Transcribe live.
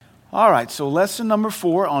All right, so lesson number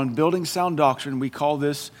 4 on building sound doctrine, we call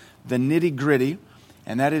this the nitty-gritty,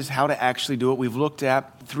 and that is how to actually do it. We've looked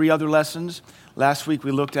at 3 other lessons. Last week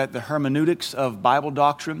we looked at the hermeneutics of Bible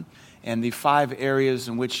doctrine and the 5 areas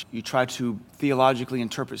in which you try to theologically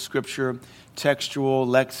interpret Scripture: textual,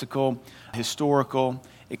 lexical, historical,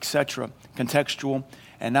 etc., contextual.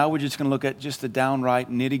 And now we're just going to look at just the downright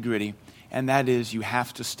nitty-gritty, and that is you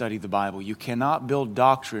have to study the Bible. You cannot build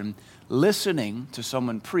doctrine listening to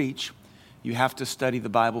someone preach. You have to study the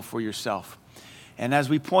Bible for yourself. And as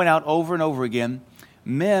we point out over and over again,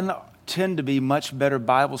 men tend to be much better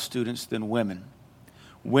Bible students than women.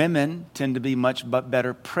 Women tend to be much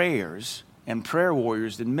better prayers and prayer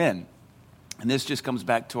warriors than men. And this just comes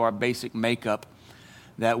back to our basic makeup,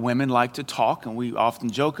 that women like to talk, and we often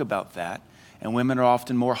joke about that. And women are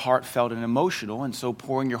often more heartfelt and emotional, and so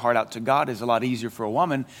pouring your heart out to God is a lot easier for a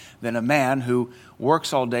woman than a man who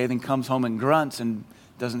works all day, then comes home and grunts and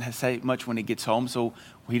doesn't say much when he gets home, so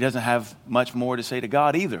he doesn't have much more to say to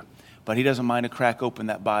God either. But he doesn't mind to crack open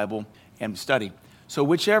that Bible and study. So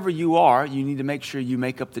whichever you are, you need to make sure you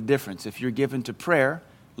make up the difference. If you're given to prayer,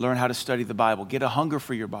 learn how to study the Bible. Get a hunger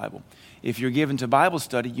for your Bible. If you're given to Bible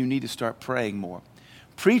study, you need to start praying more.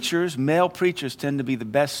 Preachers, male preachers, tend to be the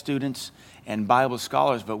best students and Bible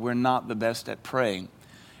scholars, but we're not the best at praying.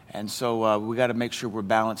 And so we got to make sure we're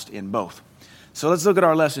balanced in both. So let's look at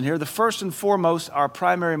our lesson here. The first and foremost, our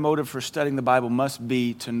primary motive for studying the Bible must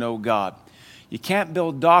be to know God. You can't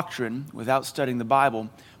build doctrine without studying the Bible,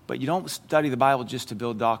 but you don't study the Bible just to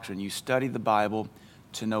build doctrine. You study the Bible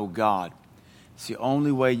to know God. It's the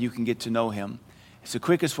only way you can get to know Him. It's the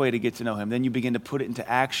quickest way to get to know Him. Then you begin to put it into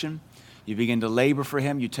action. You begin to labor for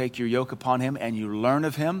Him. You take your yoke upon Him and you learn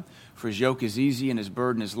of Him. For His yoke is easy and His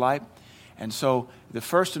burden is light. And so the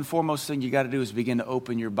first and foremost thing you got to do is begin to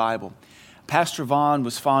open your Bible. Pastor Vaughn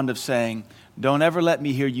was fond of saying, "Don't ever let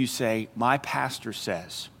me hear you say, 'My pastor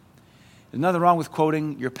says.'" There's nothing wrong with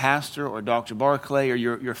quoting your pastor or Dr. Barclay or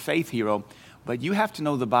your faith hero, but you have to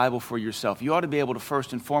know the Bible for yourself. You ought to be able to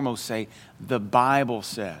first and foremost say, "The Bible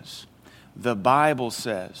says." The Bible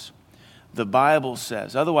says. The Bible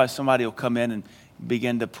says. Otherwise, somebody will come in and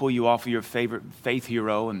begin to pull you off of your favorite faith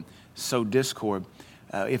hero and sow discord.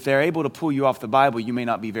 If they're able to pull you off the Bible, you may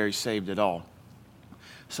not be very saved at all.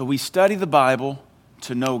 So we study the Bible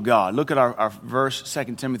to know God. Look at our verse,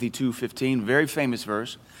 2 Timothy 2:15, very famous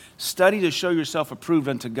verse. "Study to show yourself approved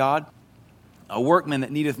unto God, a workman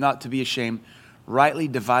that needeth not to be ashamed, rightly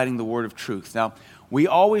dividing the word of truth." Now, we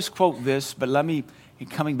always quote this, but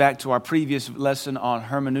coming back to our previous lesson on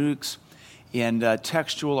hermeneutics and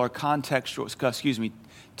textual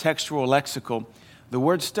lexical, the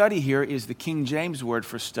word study here is the King James word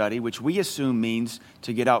for study, which we assume means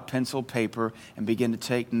to get out pencil, paper, and begin to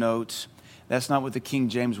take notes. That's not what the King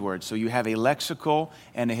James word. So you have a lexical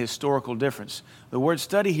and a historical difference. The word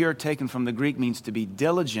study here, taken from the Greek, means to be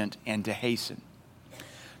diligent and to hasten.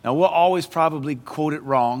 Now, we'll always probably quote it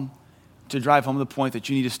wrong to drive home the point that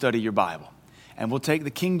you need to study your Bible. And we'll take the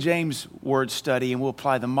King James word study and we'll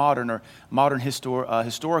apply the modern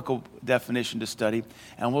historical definition to study,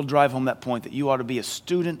 and we'll drive home that point that you ought to be a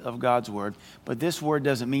student of God's word. But this word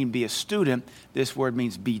doesn't mean be a student. This word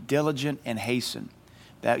means be diligent and hasten.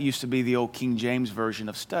 That used to be the old King James version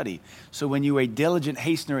of study. So when you were a diligent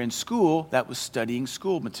hastener in school, that was studying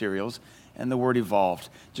school materials, and the word evolved.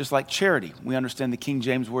 Just like charity. We understand the King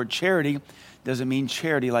James word charity doesn't mean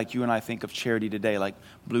charity like you and I think of charity today, like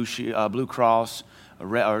Blue Cross,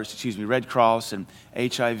 Red Cross, and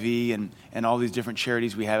HIV, and all these different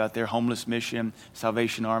charities we have out there, Homeless Mission,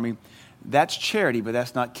 Salvation Army. That's charity, but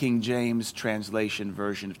that's not King James translation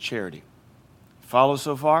version of charity. Follow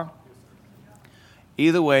so far?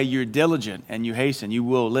 Either way, you're diligent and you hasten. You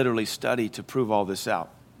will literally study to prove all this out.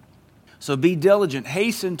 So be diligent.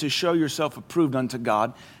 Hasten to show yourself approved unto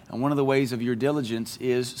God. And one of the ways of your diligence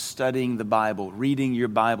is studying the Bible, reading your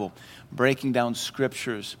Bible, breaking down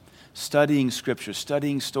scriptures, studying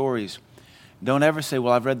stories. Don't ever say,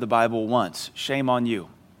 "Well, I've read the Bible once." Shame on you.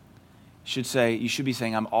 You should be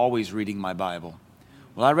saying, "I'm always reading my Bible."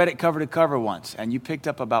 "Well, I read it cover to cover once," and you picked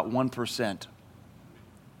up about 1%.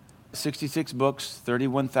 66 books,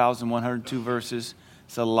 31,102 verses.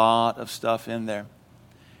 It's a lot of stuff in there.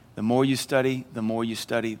 The more you study, the more you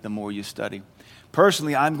study, the more you study.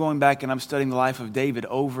 Personally, I'm going back and I'm studying the life of David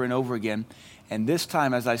over and over again. And this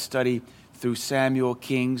time, as I study through Samuel,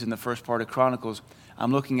 Kings, and the first part of Chronicles,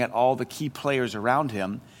 I'm looking at all the key players around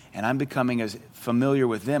him, and I'm becoming as familiar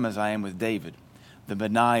with them as I am with David. The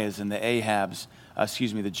Benaiahs and the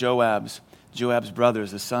the Joab's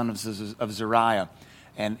brothers, the sons of Zeruiah.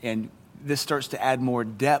 And this starts to add more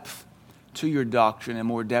depth to your doctrine and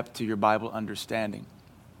more depth to your Bible understanding.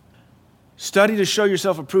 Study to show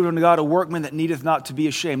yourself approved unto God, a workman that needeth not to be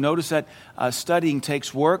ashamed. Notice that studying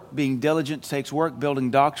takes work, being diligent takes work, building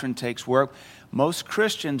doctrine takes work. Most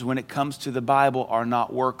Christians, when it comes to the Bible, are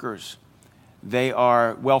not workers. They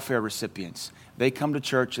are welfare recipients. They come to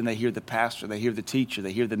church and they hear the pastor, they hear the teacher,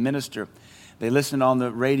 they hear the minister, they listen on the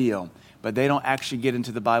radio, but they don't actually get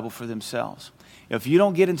into the Bible for themselves. If you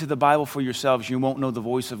don't get into the Bible for yourselves, you won't know the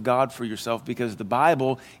voice of God for yourself, because the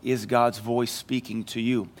Bible is God's voice speaking to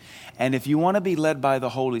you. And if you want to be led by the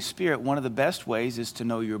Holy Spirit, one of the best ways is to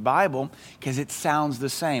know your Bible, because it sounds the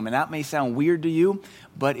same. And that may sound weird to you,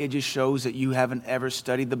 but it just shows that you haven't ever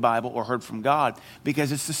studied the Bible or heard from God,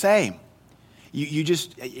 because it's the same.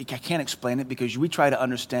 I can't explain it because we try to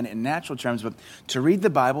understand it in natural terms, but to read the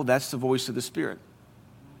Bible, that's the voice of the Spirit.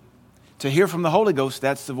 To hear from the Holy Ghost,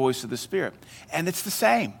 that's the voice of the Spirit. And it's the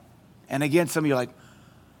same. And again, some of you are like,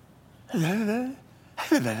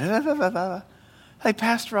 hey,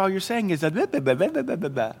 Pastor, all you're saying is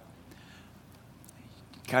that.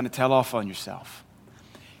 Kind of tell off on yourself.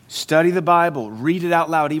 Study the Bible. Read it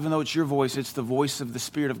out loud. Even though it's your voice, it's the voice of the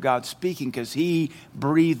Spirit of God speaking, because He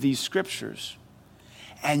breathed these scriptures.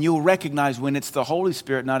 And you'll recognize when it's the Holy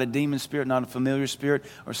Spirit, not a demon spirit, not a familiar spirit,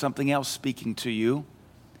 or something else speaking to you.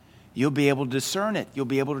 You'll be able to discern it. You'll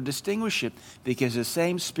be able to distinguish it, because the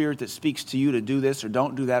same Spirit that speaks to you to do this or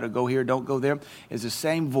don't do that or go here, don't go there, is the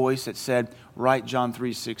same voice that said, write John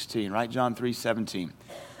 3:16, write John 3:17.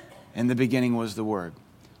 In the beginning was the Word.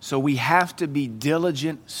 So we have to be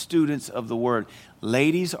diligent students of the Word.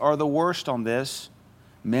 Ladies are the worst on this.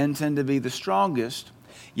 Men tend to be the strongest.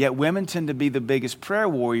 Yet women tend to be the biggest prayer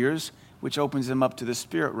warriors, which opens them up to the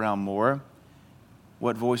spirit realm more.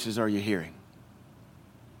 What voices are you hearing?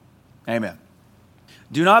 Amen.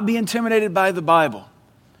 Do not be intimidated by the Bible.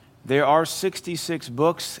 There are 66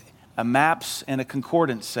 books, a maps, and a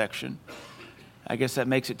concordance section. I guess that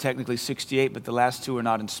makes it technically 68, but the last two are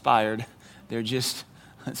not inspired. They're just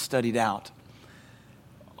studied out.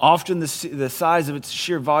 Often the size of its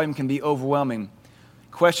sheer volume can be overwhelming.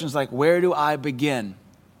 Questions like, where do I begin?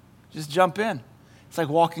 Just jump in. It's like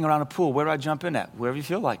walking around a pool. Where do I jump in at? Wherever you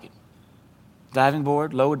feel like it. Diving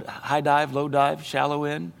board, high dive, low dive, shallow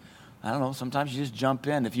end. I don't know, sometimes you just jump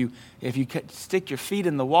in. If you stick your feet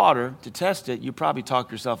in the water to test it, you probably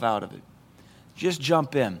talk yourself out of it. Just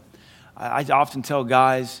jump in. I often tell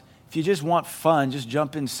guys, if you just want fun, just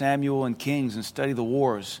jump in Samuel and Kings and study the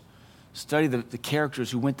wars. Study the characters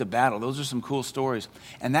who went to battle. Those are some cool stories.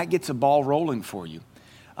 And that gets a ball rolling for you.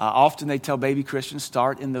 Often they tell baby Christians,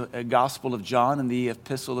 start in the Gospel of John and the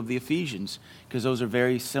Epistle of the Ephesians, because those are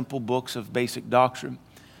very simple books of basic doctrine.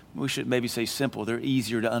 We should maybe say simple. They're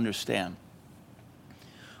easier to understand.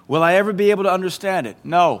 Will I ever be able to understand it?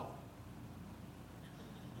 No.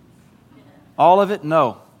 All of it?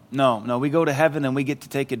 No. We go to heaven and we get to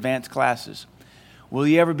take advanced classes. Will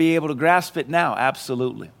you ever be able to grasp it now?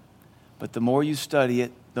 Absolutely. But the more you study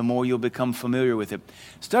it, the more you'll become familiar with it.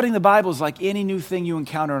 Studying the Bible is like any new thing you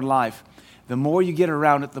encounter in life. The more you get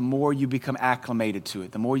around it, the more you become acclimated to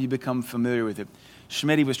it, the more you become familiar with it.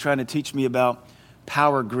 Schmitty was trying to teach me about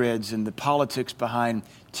power grids and the politics behind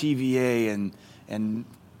TVA and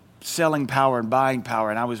selling power and buying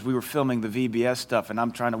power. And we were filming the VBS stuff, and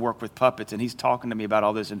I'm trying to work with puppets, and he's talking to me about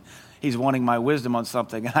all this, and he's wanting my wisdom on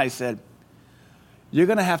something. And I said, you're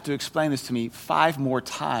going to have to explain this to me 5 more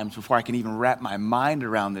times before I can even wrap my mind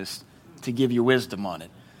around this to give you wisdom on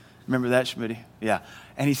it. Remember that, Schmitty? Yeah.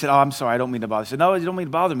 And he said, oh, I'm sorry, I don't mean to bother. I said, no, you don't mean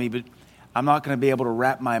to bother me, but I'm not going to be able to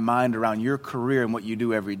wrap my mind around your career and what you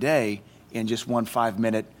do every day in just one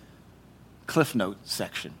 5-minute Cliff Note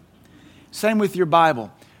section. Same with your Bible.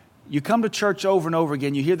 You come to church over and over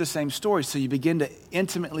again, you hear the same story, so you begin to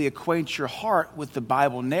intimately acquaint your heart with the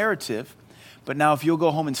Bible narrative. But now if you'll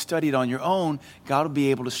go home and study it on your own, God will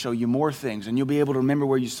be able to show you more things, and you'll be able to remember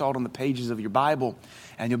where you saw it on the pages of your Bible,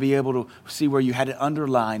 and you'll be able to see where you had it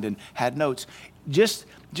underlined and had notes. Just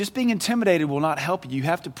being intimidated will not help you. You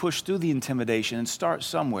have to push through the intimidation and start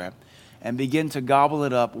somewhere and begin to gobble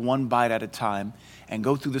it up one bite at a time and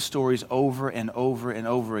go through the stories over and over and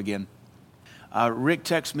over again. Rick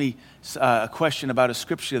texted me a question about a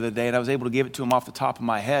scripture the other day, and I was able to give it to him off the top of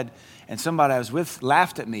my head. And somebody I was with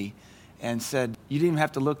laughed at me and said, you didn't even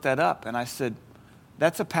have to look that up. And I said,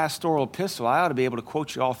 that's a pastoral epistle. I ought to be able to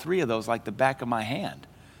quote you all 3 of those like the back of my hand.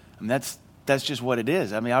 And that's just what it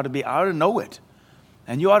is. I mean, I ought to know it.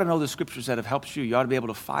 And you ought to know the scriptures that have helped you. You ought to be able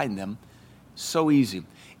to find them. So easy.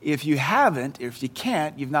 If you haven't, if you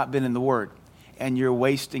can't, you've not been in the Word, and you're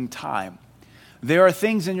wasting time. There are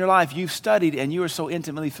things in your life you've studied and you are so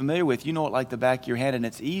intimately familiar with, you know it like the back of your hand, and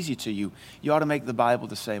it's easy to you. You ought to make the Bible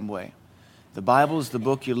the same way. The Bible is the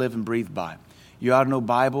book you live and breathe by. You ought to know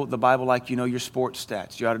the Bible like you know your sports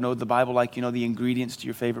stats. You ought to know the Bible like you know the ingredients to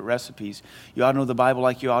your favorite recipes. You ought to know the Bible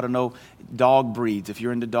like you ought to know dog breeds, if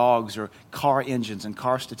you're into dogs, or car engines and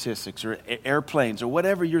car statistics, or airplanes, or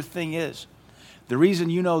whatever your thing is. The reason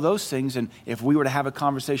you know those things, and if we were to have a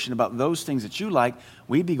conversation about those things that you like,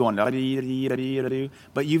 we'd be going,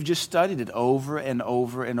 but you've just studied it over and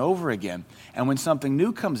over and over again. And when something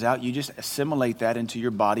new comes out, you just assimilate that into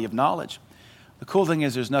your body of knowledge. The cool thing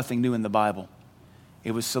is there's nothing new in the Bible.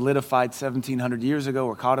 It was solidified 1,700 years ago,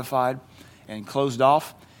 or codified and closed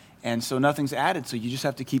off, and so nothing's added. So you just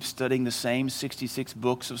have to keep studying the same 66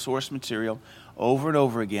 books of source material over and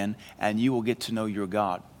over again, and you will get to know your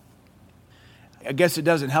God. I guess it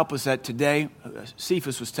doesn't help us that today,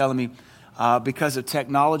 Cephas was telling me, because of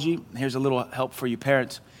technology, here's a little help for you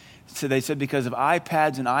parents. So they said because of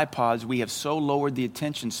iPads and iPods, we have so lowered the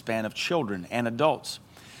attention span of children and adults.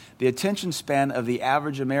 The attention span of the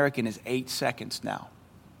average American is 8 seconds now,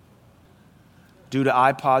 due to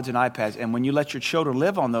iPods and iPads. And when you let your children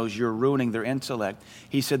live on those, you're ruining their intellect.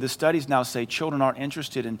 He said the studies now say children aren't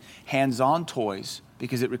interested in hands-on toys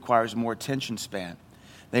because it requires more attention span.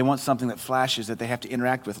 They want something that flashes that they have to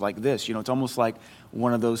interact with like this. You know, it's almost like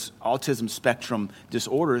one of those autism spectrum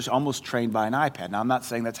disorders almost trained by an iPad. Now, I'm not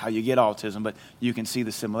saying that's how you get autism, but you can see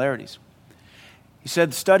the similarities. He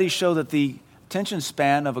said studies show that the attention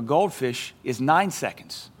span of a goldfish is 9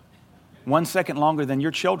 seconds, 1 second longer than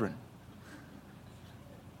your children.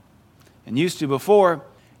 And used to before,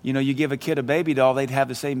 you know, you give a kid a baby doll, they'd have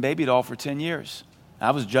the same baby doll for 10 years.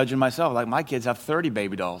 I was judging myself, like my kids have 30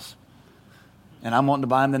 baby dolls. And I'm wanting to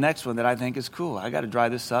buy them the next one that I think is cool. I got to dry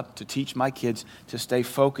this up to teach my kids to stay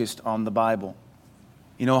focused on the Bible.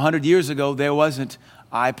 You know, 100 years ago, there wasn't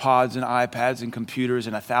iPods and iPads and computers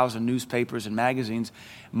and 1,000 newspapers and magazines.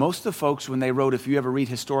 Most of the folks, when they wrote, if you ever read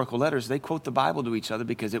historical letters, they quote the Bible to each other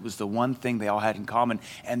because it was the one thing they all had in common.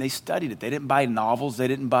 And they studied it. They didn't buy novels. They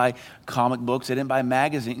didn't buy comic books. They didn't buy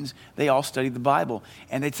magazines. They all studied the Bible.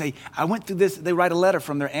 And they'd say, I went through this. They write a letter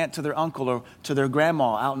from their aunt to their uncle or to their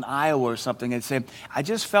grandma out in Iowa or something. And say, I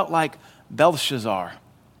just felt like Belshazzar.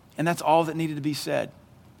 And that's all that needed to be said.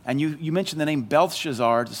 And you mentioned the name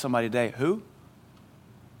Belshazzar to somebody today. Who?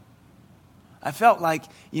 I felt like,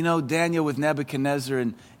 you know, Daniel with Nebuchadnezzar,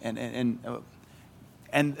 and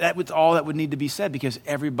that was all that would need to be said because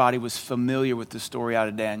everybody was familiar with the story out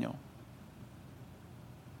of Daniel.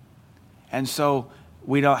 And so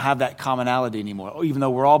we don't have that commonality anymore. Even though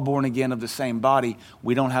we're all born again of the same body,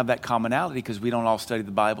 we don't have that commonality because we don't all study the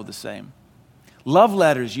Bible the same. Love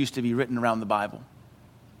letters used to be written around the Bible.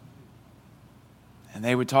 And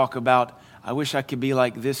they would talk about, I wish I could be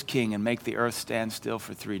like this king and make the earth stand still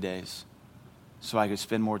for 3 days so I could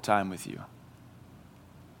spend more time with you.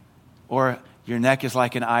 Or your neck is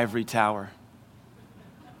like an ivory tower.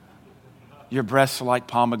 Your breasts are like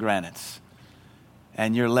pomegranates.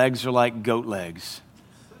 And your legs are like goat legs.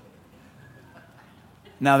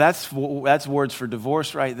 Now that's words for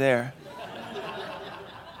divorce right there.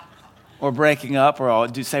 Or breaking up, or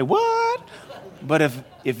I'll say, what? But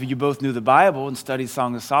if you both knew the Bible and studied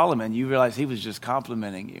Song of Solomon, you realize he was just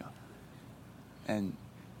complimenting you. And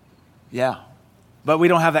yeah. But we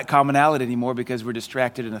don't have that commonality anymore because we're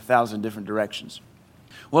distracted in 1,000 different directions.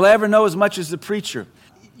 Will I ever know as much as the preacher?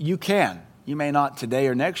 You can. You may not today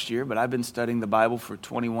or next year, but I've been studying the Bible for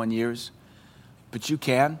 21 years. But you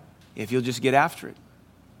can if you'll just get after it.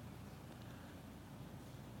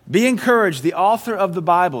 Be encouraged. The author of the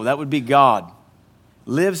Bible, that would be God,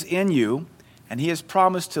 lives in you, and he has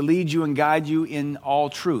promised to lead you and guide you in all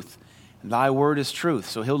truth. And thy word is truth,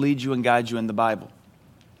 so he'll lead you and guide you in the Bible.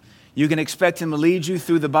 You can expect him to lead you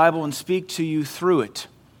through the Bible and speak to you through it.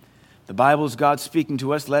 The Bible is God speaking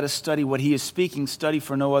to us. Let us study what he is speaking. Study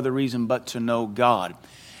for no other reason but to know God.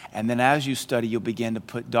 And then as you study, you'll begin to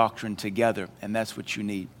put doctrine together. And that's what you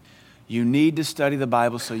need. You need to study the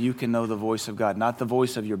Bible so you can know the voice of God. Not the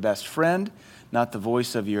voice of your best friend. Not the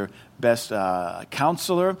voice of your best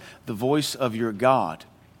counselor. The voice of your God.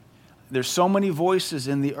 There's so many voices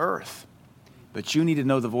in the earth. But you need to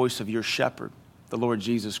know the voice of your shepherd, the Lord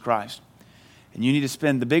Jesus Christ. And you need to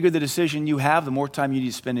spend, the bigger the decision you have, the more time you need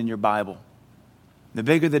to spend in your Bible. The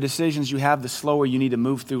bigger the decisions you have, the slower you need to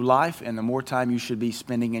move through life, and the more time you should be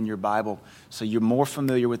spending in your Bible. So you're more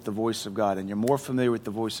familiar with the voice of God, and you're more familiar with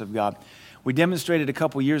the voice of God. We demonstrated a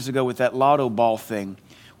couple years ago with that lotto ball thing.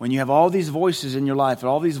 When you have all these voices in your life, and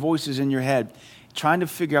all these voices in your head, trying to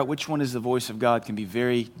figure out which one is the voice of God can be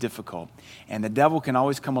very difficult. And the devil can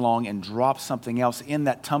always come along and drop something else in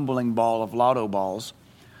that tumbling ball of lotto balls.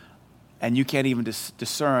 and you can't even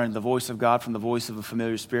discern the voice of God from the voice of a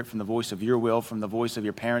familiar spirit, from the voice of your will, from the voice of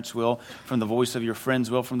your parents' will, from the voice of your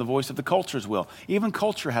friends' will, from the voice of the culture's will. Even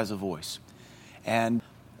culture has a voice. And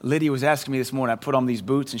Lydia was asking me this morning, I put on these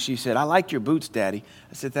boots, and she said, "I like your boots, Daddy."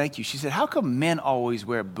 I said, "Thank you." She said, "How come men always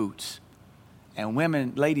wear boots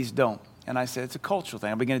and ladies don't?" And I said, "It's a cultural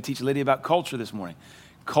thing." I began to teach Lydia about culture this morning.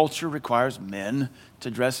 Culture requires men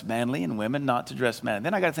to dress manly and women not to dress manly.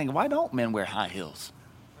 Then I got to think, why don't men wear high heels?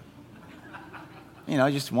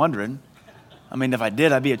 Just wondering. I mean, if I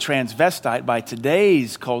did, I'd be a transvestite by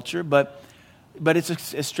today's culture, but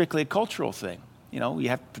it's strictly a cultural thing. You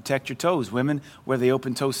have to protect your toes. Women wear the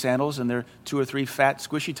open-toe sandals, and their 2 or 3 fat,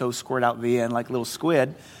 squishy toes squirt out the end like little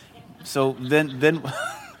squid. So then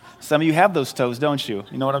some of you have those toes, don't you?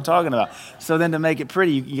 You know what I'm talking about. So then to make it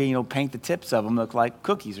pretty, you paint the tips of them look like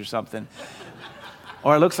cookies or something.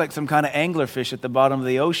 Or it looks like some kind of anglerfish at the bottom of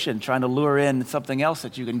the ocean trying to lure in something else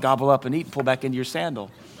that you can gobble up and eat and pull back into your sandal.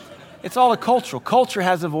 It's all a cultural. Culture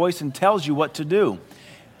has a voice and tells you what to do.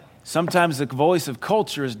 Sometimes the voice of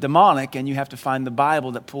culture is demonic, and you have to find the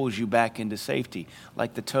Bible that pulls you back into safety,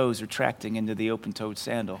 like the toes retracting into the open-toed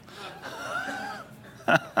sandal.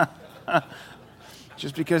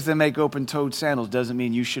 Just because they make open-toed sandals doesn't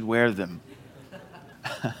mean you should wear them.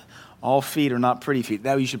 All feet are not pretty feet.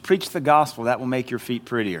 Now, you should preach the gospel. That will make your feet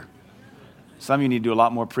prettier. Some of you need to do a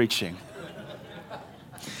lot more preaching.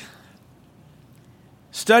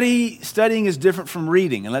 Studying is different from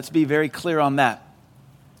reading, and let's be very clear on that.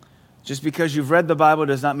 Just because you've read the Bible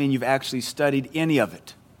does not mean you've actually studied any of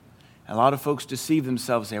it. A lot of folks deceive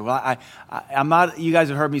themselves there. Well, I'm not, you guys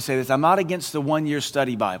have heard me say this, I'm not against the 1-year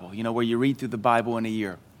study Bible, where you read through the Bible in a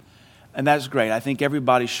year. And that's great. I think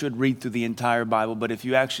everybody should read through the entire Bible, but if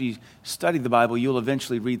you actually study the Bible, you'll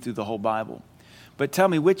eventually read through the whole Bible. But tell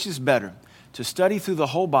me, which is better? To study through the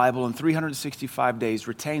whole Bible in 365 days,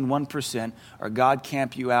 retain 1%, or God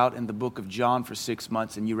camp you out in the book of John for 6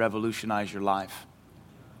 months and you revolutionize your life?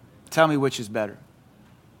 Tell me which is better.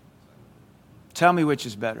 Tell me which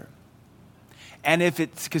is better. And if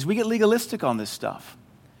it's, because we get legalistic on this stuff.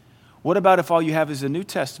 What about if all you have is the New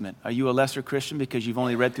Testament? Are you a lesser Christian because you've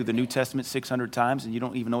only read through the New Testament 600 times and you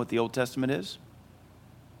don't even know what the Old Testament is?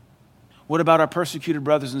 What about our persecuted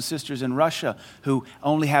brothers and sisters in Russia who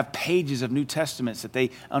only have pages of New Testaments that they,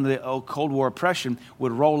 under the old Cold War oppression,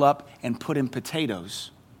 would roll up and put in potatoes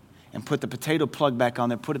and put the potato plug back on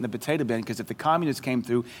there, put it in the potato bin, because if the communists came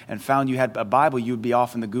through and found you had a Bible, you would be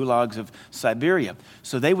off in the gulags of Siberia.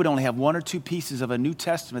 So they would only have 1 or 2 pieces of a New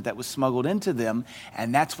Testament that was smuggled into them,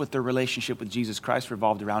 and that's what their relationship with Jesus Christ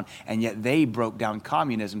revolved around, and yet they broke down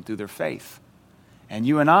communism through their faith. And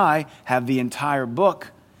you and I have the entire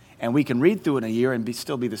book, and we can read through it in a year and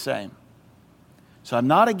still be the same. So I'm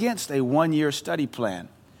not against a 1-year study plan.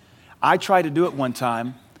 I tried to do it one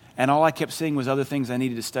time, and all I kept seeing was other things I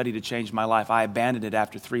needed to study to change my life. I abandoned it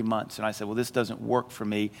after 3 months, and I said, well, this doesn't work for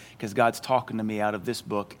me because God's talking to me out of this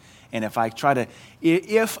book. And if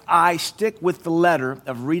I stick with the letter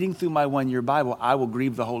of reading through my 1-year Bible, I will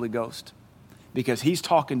grieve the Holy Ghost because he's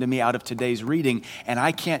talking to me out of today's reading, and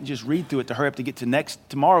I can't just read through it to hurry up to get to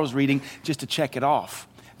tomorrow's reading just to check it off,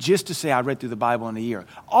 just to say I read through the Bible in a year.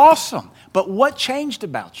 Awesome, but what changed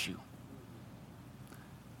about you?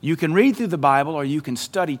 You can read through the Bible, or you can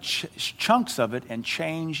study chunks of it and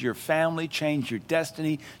change your family, change your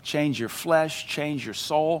destiny, change your flesh, change your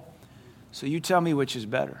soul. So you tell me which is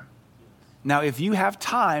better. Now, if you have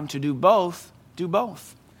time to do both, do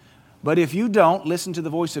both. But if you don't, listen to the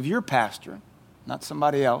voice of your pastor, not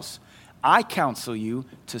somebody else. I counsel you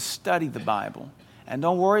to study the Bible. And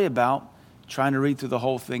don't worry about trying to read through the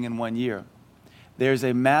whole thing in 1 year. There's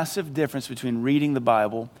a massive difference between reading the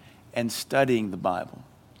Bible and studying the Bible.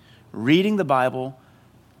 Reading the Bible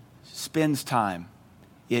spends time.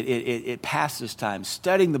 It passes time.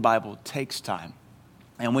 Studying the Bible takes time.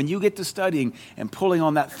 And when you get to studying and pulling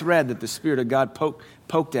on that thread that the Spirit of God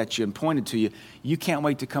poked at you and pointed to you, you can't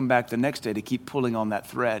wait to come back the next day to keep pulling on that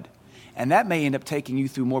thread. And that may end up taking you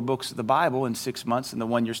through more books of the Bible in 6 months than the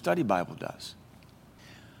 1-year study Bible does.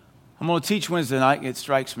 I'm going to teach Wednesday night. It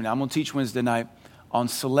strikes me now. I'm going to teach Wednesday night on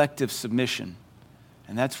selective submission.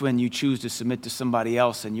 And that's when you choose to submit to somebody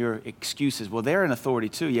else and your excuses, well, they're an authority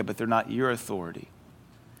too. Yeah, but they're not your authority.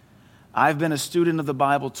 I've been a student of the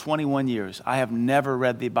Bible 21 years. I have never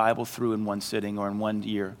read the Bible through in one sitting or in 1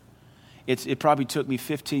 year. It probably took me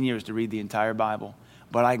 15 years to read the entire Bible,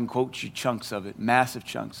 but I can quote you chunks of it, massive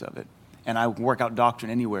chunks of it, and I work out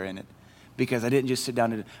doctrine anywhere in it because I didn't just sit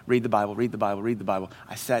down and read the Bible.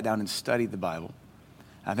 I sat down and studied the Bible.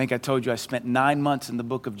 I think I told you I spent 9 months in the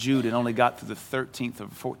book of Jude and only got through the 13th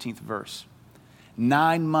or 14th verse.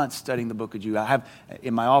 9 months studying the book of Jude.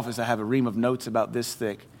 In my office, I have a ream of notes about this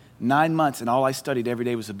thick. 9 months, and all I studied every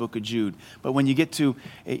day was the book of Jude. But when you get to,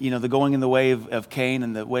 the going in the way of Cain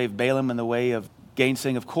and the way of Balaam and the way of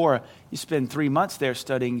gainsaying of Korah, you spend 3 months there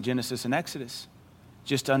studying Genesis and Exodus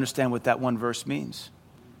just to understand what that one verse means.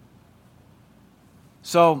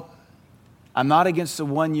 So I'm not against the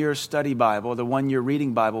 1-year study Bible, the 1-year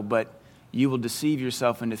reading Bible, but you will deceive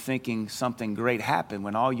yourself into thinking something great happened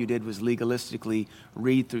when all you did was legalistically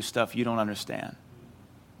read through stuff you don't understand.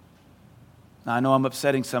 Now, I know I'm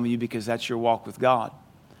upsetting some of you because that's your walk with God.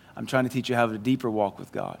 I'm trying to teach you how to have a deeper walk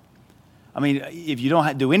with God. I mean, if you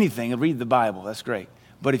don't do anything, read the Bible, that's great.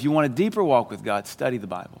 But if you want a deeper walk with God, study the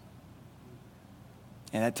Bible.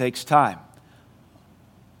 And that takes time.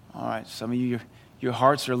 All right, some of you, your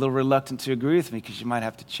hearts are a little reluctant to agree with me because you might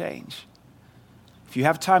have to change. If you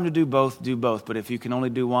have time to do both, do both. But if you can only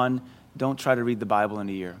do one, don't try to read the Bible in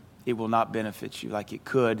a year. It will not benefit you like it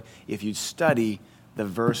could if you study the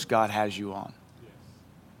verse God has you on.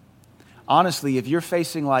 Honestly, if you're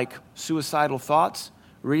facing like suicidal thoughts,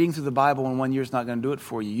 reading through the Bible in 1 year is not going to do it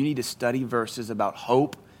for you. You need to study verses about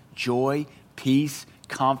hope, joy, peace,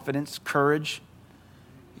 confidence, courage.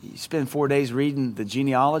 You spend 4 days reading the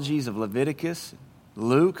genealogies of Leviticus,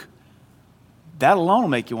 Luke. That alone will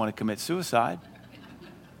make you want to commit suicide.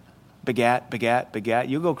 Begat, begat, begat.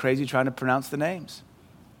 You'll go crazy trying to pronounce the names.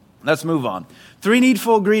 Let's move on. 3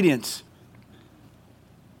 needful ingredients.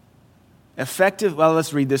 Effective, well,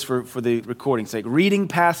 let's read this for the recording's sake. Reading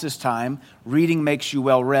passes time. Reading makes you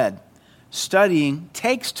well read. Studying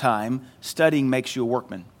takes time. Studying makes you a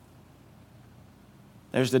workman.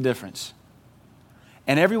 There's the difference.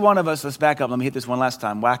 And every one of us, let's back up. Let me hit this one last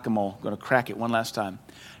time. Whack-a-mole. I'm going to crack it one last time.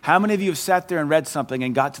 How many of you have sat there and read something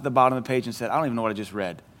and got to the bottom of the page and said, I don't even know what I just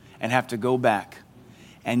read, and have to go back?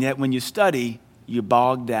 And yet when you study, you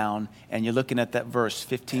bog down and you're looking at that verse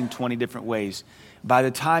 15, 20 different ways. By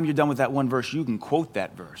the time you're done with that one verse, you can quote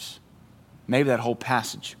that verse. Maybe that whole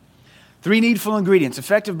passage. 3 needful ingredients.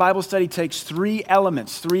 Effective Bible study takes 3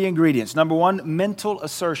 elements, 3 ingredients. Number 1, mental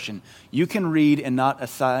assertion. You can read and not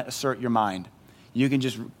assert your mind. You can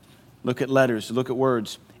just look at letters, look at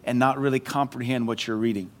words, and not really comprehend what you're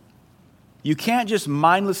reading. You can't just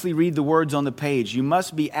mindlessly read the words on the page. You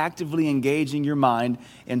must be actively engaging your mind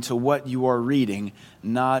into what you are reading,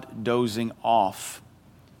 not dozing off.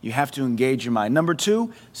 You have to engage your mind. Number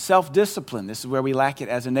 2, self-discipline. This is where we lack it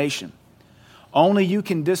as a nation. Only you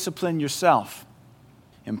can discipline yourself.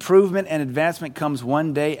 Improvement and advancement comes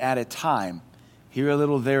one day at a time. Here a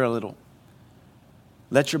little, there a little.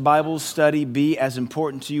 Let your Bible study be as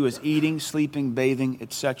important to you as eating, sleeping, bathing,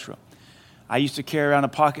 etc. I used to carry around a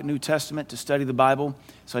pocket New Testament to study the Bible,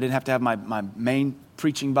 so I didn't have to have my main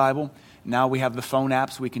preaching Bible. Now we have the phone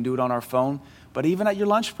apps. We can do it on our phone. But even at your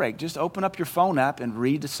lunch break, just open up your phone app and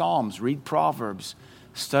read the Psalms, read Proverbs,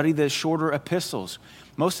 study the shorter epistles.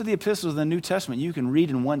 Most of the epistles in the New Testament you can read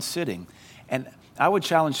in one sitting. And I would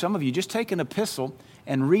challenge some of you, just take an epistle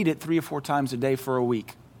and read it 3 or 4 times a day for a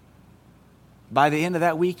week. By the end of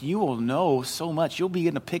that week, you will know so much. You'll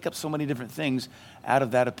begin to pick up so many different things out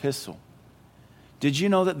of that epistle. Did you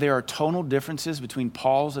know that there are tonal differences between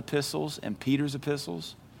Paul's epistles and Peter's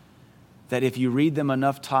epistles? That if you read them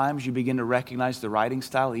enough times, you begin to recognize the writing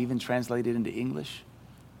style, even translated into English?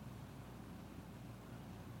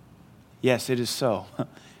 Yes, it is so.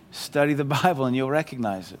 Study the Bible and you'll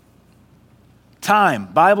recognize it. Time.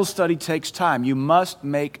 Bible study takes time. You must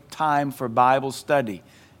make time for Bible study.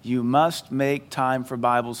 You must make time for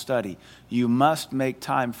Bible study. You must make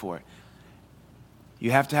time for it.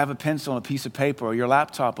 You have to have a pencil and a piece of paper or your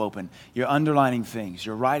laptop open. You're underlining things.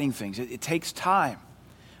 You're writing things. It takes time.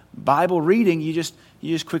 Bible reading, you just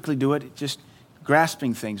quickly do it, just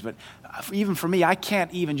grasping things. But even for me, I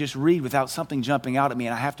can't even just read without something jumping out at me,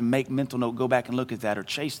 and I have to make mental note, go back and look at that or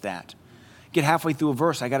chase that. Get halfway through a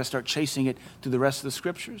verse, I got to start chasing it through the rest of the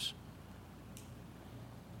scriptures.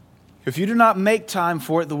 If you do not make time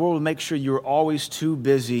for it, the world will make sure you're always too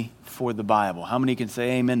busy for the Bible. How many can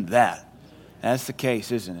say amen to that? That's the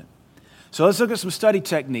case, isn't it? So let's look at some study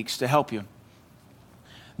techniques to help you.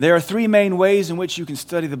 There are 3 main ways in which you can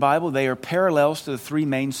study the Bible. They are parallels to the 3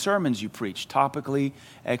 main sermons you preach, topically,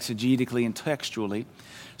 exegetically, and textually.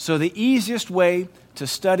 So the easiest way to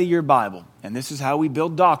study your Bible, and this is how we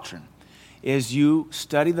build doctrine, is you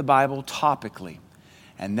study the Bible topically.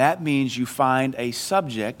 And that means you find a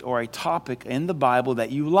subject or a topic in the Bible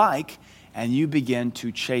that you like, and you begin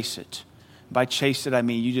to chase it. By chase it, I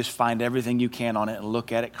mean you just find everything you can on it and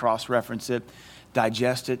look at it, cross-reference it,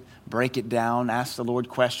 digest it, break it down, ask the Lord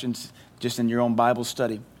questions just in your own Bible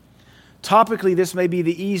study. Topically, this may be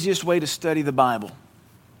the easiest way to study the Bible.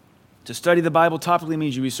 To study the Bible topically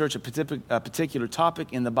means you research a particular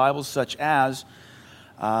topic in the Bible, such as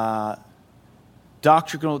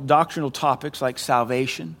doctrinal topics like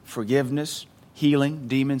salvation, forgiveness, healing,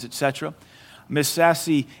 demons, etc. Miss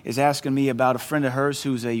Sassy is asking me about a friend of hers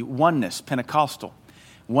who's a oneness, Pentecostal.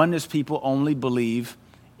 Oneness people only believe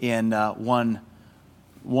in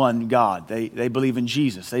one God. They believe in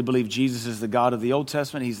Jesus. They believe Jesus is the God of the Old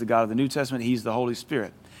Testament. He's the God of the New Testament. He's the Holy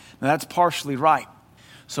Spirit. Now that's partially right.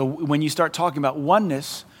 So when you start talking about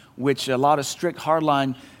oneness, which a lot of strict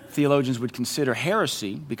hardline theologians would consider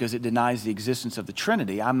heresy because it denies the existence of the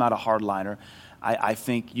Trinity. I'm not a hardliner. I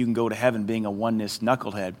think you can go to heaven being a oneness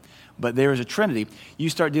knucklehead. But there is a Trinity. You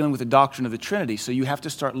start dealing with the doctrine of the Trinity, so you have to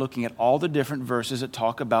start looking at all the different verses that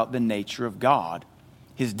talk about the nature of God,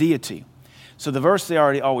 His deity. So the verse they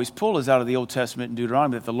always pull is out of the Old Testament in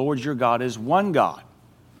Deuteronomy that the Lord your God is one God.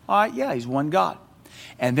 All right, yeah, He's one God.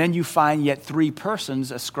 And then you find yet three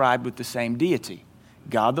persons ascribed with the same deity.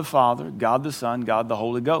 God the Father, God the Son, God the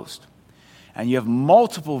Holy Ghost. And you have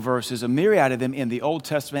multiple verses, a myriad of them in the Old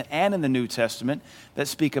Testament and in the New Testament that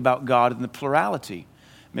speak about God in the plurality.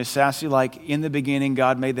 Miss Sassy, like in the beginning,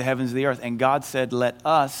 God made the heavens and the earth. And God said, let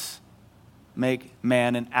us make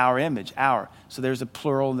man in our image, our. So there's a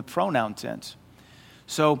plural in the pronoun tense.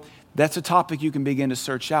 So that's a topic you can begin to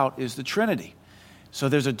search out is the Trinity. So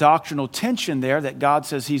there's a doctrinal tension there that God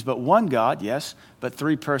says He's but one God, yes, but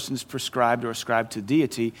three persons prescribed or ascribed to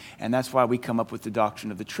deity. And that's why we come up with the doctrine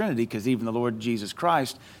of the Trinity, because even the Lord Jesus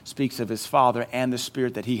Christ speaks of His Father and the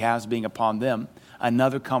Spirit that He has being upon them,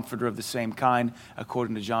 another comforter of the same kind,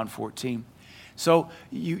 according to John 14. So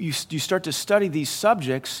you start to study these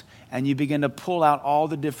subjects and you begin to pull out all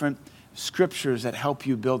the different scriptures that help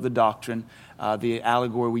you build the doctrine. The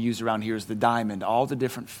allegory we use around here is the diamond, all the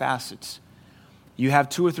different facets. You have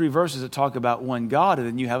 2 or 3 verses that talk about one God, and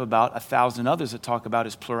then you have about 1,000 others that talk about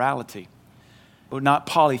His plurality. But not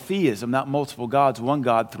polytheism, not multiple gods, one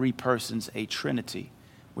God, 3 persons, a Trinity,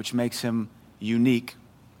 which makes Him unique.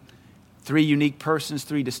 3 unique persons,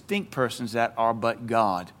 3 distinct persons that are but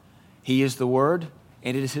God. He is the Word,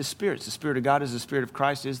 and it is His Spirit. The Spirit of God is the Spirit of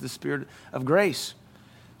Christ, is the Spirit of grace.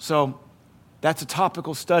 So that's a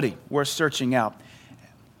topical study worth searching out.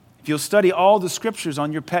 If you'll study all the scriptures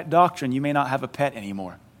on your pet doctrine, you may not have a pet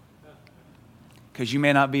anymore, because you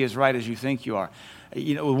may not be as right as you think you are.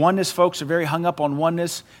 You know, oneness folks are very hung up on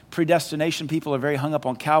oneness. Predestination people are very hung up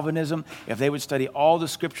on Calvinism. If they would study all the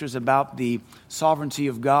scriptures about the sovereignty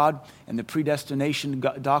of God and the predestination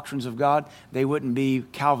doctrines of God, they wouldn't be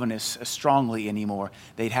Calvinists strongly anymore.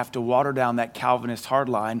 They'd have to water down that Calvinist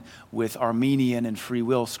hardline with Arminian and free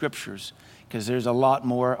will scriptures, because there's a lot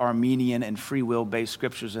more Arminian and free will-based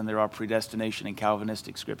scriptures than there are predestination and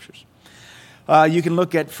Calvinistic scriptures. You can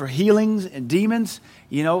look at for healings and demons.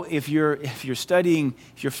 You know, if you're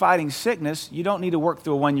fighting sickness, you don't need to work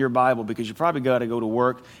through a 1-year Bible, because you probably got to go to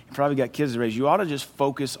work. You probably got kids to raise. You ought to just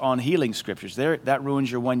focus on healing scriptures. That ruins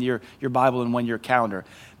your Bible and 1-year calendar,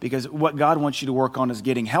 because what God wants you to work on is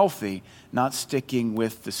getting healthy, not sticking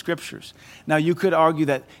with the scriptures. Now, you could argue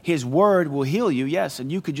that His Word will heal you, yes, and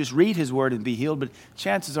you could just read His Word and be healed, but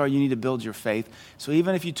chances are you need to build your faith. So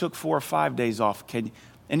even if you took 4 or 5 days off,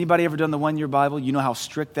 anybody ever done the 1-year Bible? You know how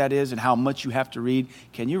strict that is and how much you have to read.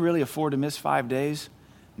 Can you really afford to miss 5 days?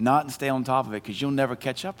 Not and stay on top of it, because you'll never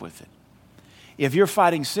catch up with it. If you're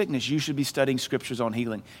fighting sickness, you should be studying scriptures on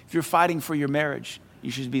healing. If you're fighting for your marriage, you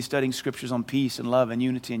should be studying scriptures on peace and love and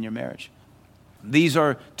unity in your marriage. These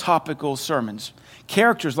are topical sermons.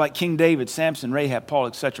 Characters like King David, Samson, Rahab, Paul,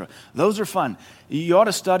 etc. Those are fun. You ought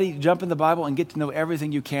to study, jump in the Bible, and get to know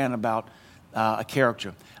everything you can about a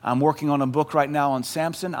character. I'm working on a book right now on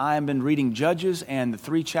Samson. I have been reading Judges and the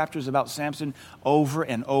 3 chapters about Samson over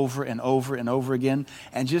and over and over and over again.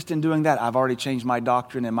 And just in doing that, I've already changed my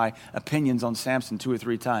doctrine and my opinions on Samson 2 or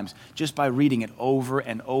 3 times, just by reading it over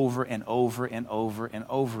and over and over and over and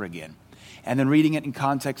over again. And then reading it in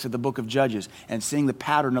context of the book of Judges and seeing the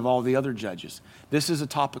pattern of all the other judges. This is a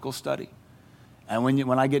topical study. And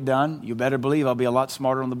when I get done, you better believe I'll be a lot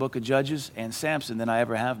smarter on the book of Judges and Samson than I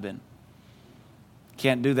ever have been.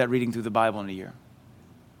 Can't do that reading through the Bible in a year.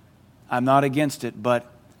 I'm not against it,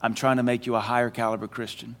 but I'm trying to make you a higher caliber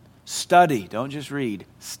Christian. Study, don't just read.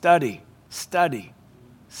 Study, study,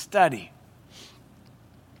 study.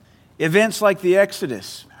 Events like the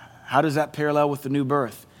Exodus, how does that parallel with the new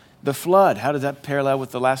birth? The flood, how does that parallel with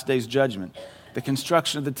the last day's judgment? The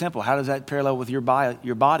construction of the temple, how does that parallel with your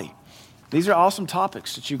body? These are awesome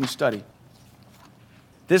topics that you can study.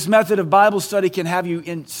 This method of Bible study can have you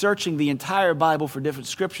in searching the entire Bible for different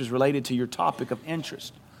scriptures related to your topic of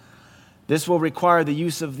interest. This will require the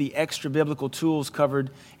use of the extra biblical tools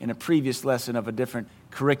covered in a previous lesson of a different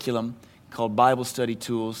curriculum called Bible study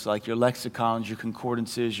tools, like your lexicons, your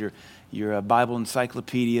concordances, your Bible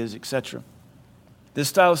encyclopedias, etc. This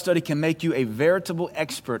style of study can make you a veritable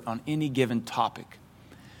expert on any given topic.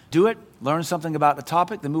 Do it, learn something about the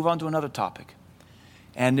topic, then move on to another topic.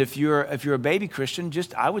 And if you're a baby Christian,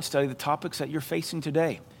 I would study the topics that you're facing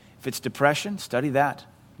today. If it's depression, study that,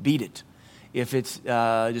 beat it. If it's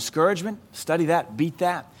discouragement, study that, beat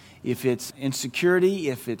that. If it's insecurity,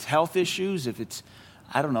 if it's health issues, if it's,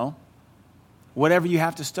 whatever you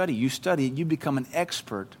have to study, you study it, you become an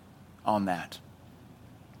expert on that.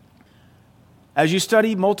 As you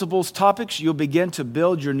study multiple topics, you'll begin to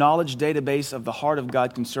build your knowledge database of the heart of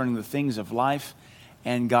God concerning the things of life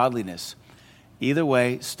and godliness. Either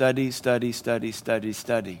way, study, study, study, study,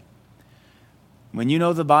 study. When you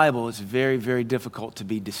know the Bible, it's very, very difficult to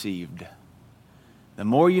be deceived. The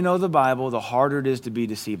more you know the Bible, the harder it is to be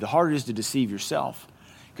deceived. The harder it is to deceive yourself.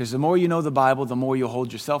 Because the more you know the Bible, the more you'll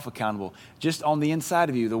hold yourself accountable. Just on the inside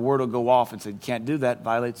of you, the word will go off and say, can't do that,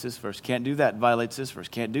 violates this verse. Can't do that, violates this verse.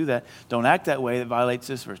 Can't do that. Don't act that way, that violates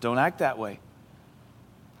this verse. Don't act that way.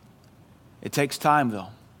 It takes time, though.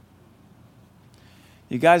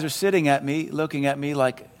 You guys are sitting at me, looking at me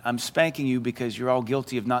like I'm spanking you because you're all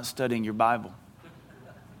guilty of not studying your Bible.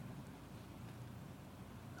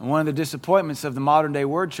 And one of the disappointments of the modern day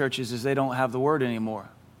word churches is they don't have the word anymore.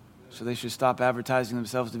 So they should stop advertising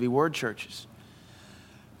themselves to be word churches.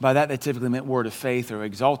 By that, they typically meant word of faith or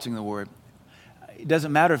exalting the word. It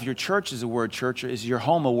doesn't matter if your church is a word church or is your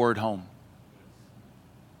home a word home.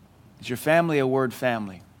 Is your family a word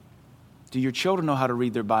family? Do your children know how to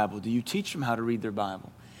read their Bible? Do you teach them how to read their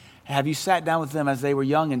Bible? Have you sat down with them as they were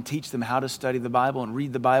young and teach them how to study the Bible and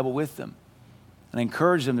read the Bible with them and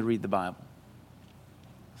encourage them to read the Bible?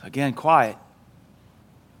 So again, quiet.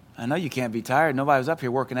 I know you can't be tired. Nobody was up here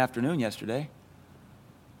working afternoon yesterday.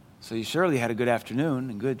 So you surely had a good afternoon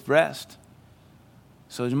and good rest.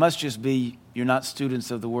 So it must just be you're not students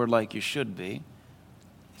of the Word like you should be.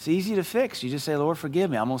 It's easy to fix. You just say, Lord, forgive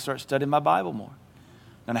me. I'm going to start studying my Bible more.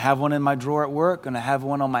 I'm going to have one in my drawer at work. I'm going to have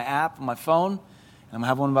one on my app, on my phone. And I'm going to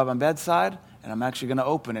have one by my bedside. And I'm actually going to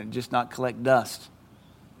open it and just not collect dust.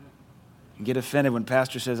 And get offended when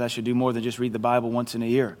pastor says I should do more than just read the Bible once in a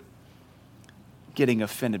year. Getting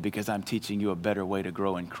offended because I'm teaching you a better way to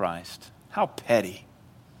grow in Christ. How petty.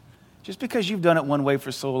 Just because you've done it one way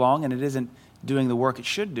for so long and it isn't doing the work it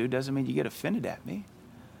should do doesn't mean you get offended at me.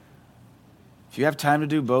 If you have time to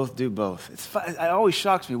do both, do both. It always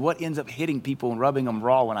shocks me what ends up hitting people and rubbing them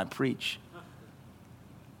raw when I preach.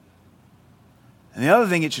 And the other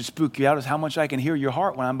thing it should spook you out is how much I can hear your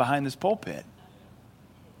heart when I'm behind this pulpit.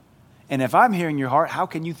 And if I'm hearing your heart, how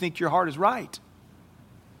can you think your heart is right?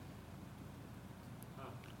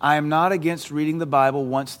 I am not against reading the Bible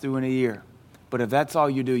once through in a year. But if that's all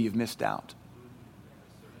you do, you've missed out.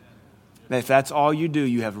 If that's all you do,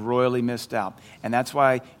 you have royally missed out. And that's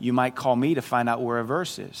why you might call me to find out where a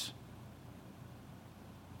verse is.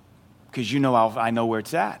 Because I know where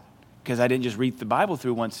it's at. Because I didn't just read the Bible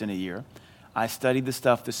through once in a year. I studied the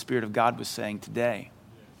stuff the Spirit of God was saying today.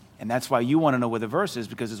 And that's why you want to know where the verse is,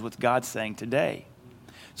 because it's what God's saying today.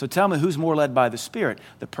 So tell me, who's more led by the Spirit?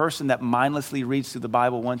 The person that mindlessly reads through the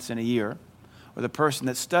Bible once in a year, or the person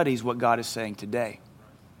that studies what God is saying today?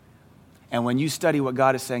 And when you study what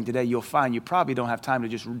God is saying today, you'll find you probably don't have time to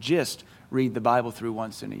just read the Bible through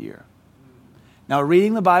once in a year. Now,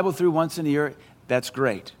 reading the Bible through once in a year, that's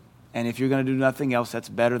great. And if you're going to do nothing else, that's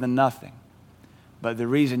better than nothing. But the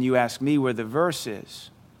reason you ask me where the verse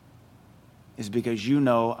is because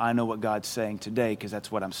I know what God's saying today, because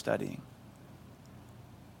that's what I'm studying.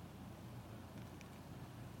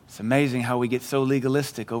 It's amazing how we get so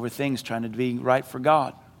legalistic over things trying to be right for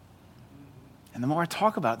God. And the more I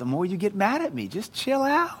talk about it, the more you get mad at me. Just chill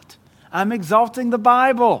out. I'm exalting the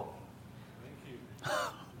Bible.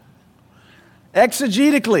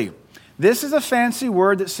 Exegetically. This is a fancy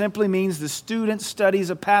word that simply means the student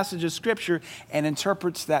studies a passage of Scripture and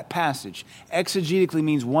interprets that passage. Exegetically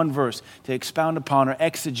means one verse, to expound upon or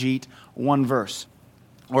exegete one verse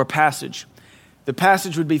or passage. The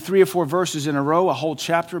passage would be 3 or 4 verses in a row, a whole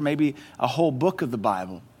chapter, maybe a whole book of the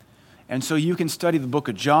Bible. And so you can study the book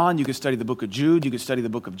of John, you can study the book of Jude, you can study the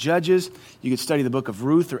book of Judges, you could study the book of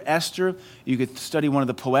Ruth or Esther, you could study one of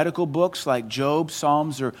the poetical books like Job,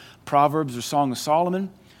 Psalms, or Proverbs, or Song of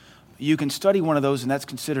Solomon. You can study one of those, and that's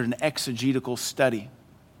considered an exegetical study.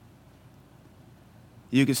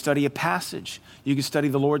 You can study a passage. You can study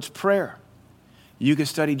the Lord's Prayer. You can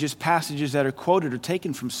study just passages that are quoted or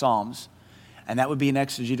taken from Psalms, and that would be an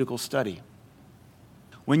exegetical study.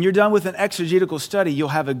 When you're done with an exegetical study, you'll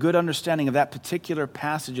have a good understanding of that particular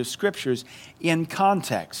passage of scriptures in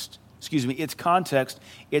context. Its context,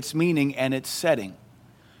 its meaning, and its setting.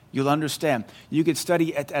 You'll understand. You could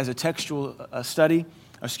study it as a textual study,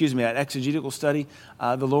 an exegetical study,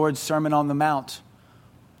 the Lord's Sermon on the Mount,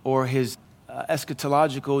 or his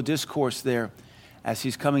eschatological discourse there as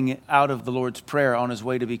he's coming out of the Lord's Prayer on his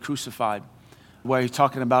way to be crucified, where he's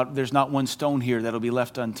talking about there's not one stone here that'll be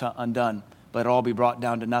left undone, but it'll all be brought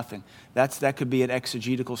down to nothing. That could be an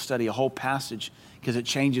exegetical study, a whole passage, because it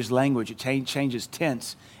changes language, it changes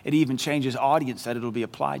tense, it even changes audience that it'll be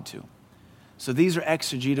applied to. So these are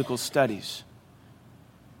exegetical studies.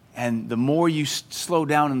 And the more you slow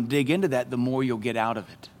down and dig into that, the more you'll get out of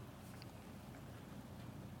it.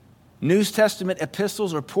 New Testament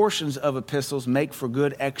epistles or portions of epistles make for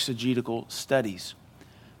good exegetical studies.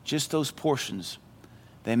 Just those portions,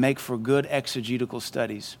 they make for good exegetical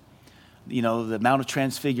studies. You know, the Mount of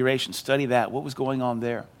Transfiguration, study that. What was going on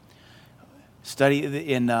there?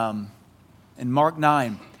 Study in Mark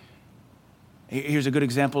 9. Here's a good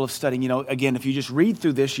example of studying. You know, again, if you just read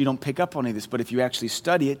through this, you don't pick up on any of this. But if you actually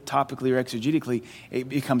study it topically or exegetically, it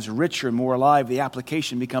becomes richer and more alive. The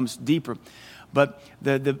application becomes deeper. But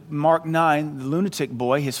the Mark 9, the lunatic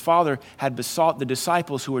boy, his father had besought the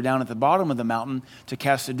disciples who were down at the bottom of the mountain to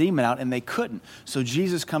cast the demon out, and they couldn't. So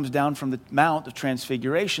Jesus comes down from the Mount of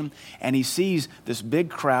Transfiguration, and he sees this big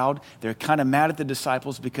crowd. They're kind of mad at the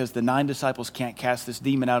disciples because the 9 disciples can't cast this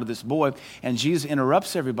demon out of this boy. And Jesus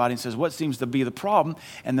interrupts everybody and says, what seems to be the problem?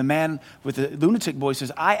 And the man with the lunatic boy says,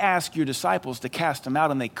 I asked your disciples to cast him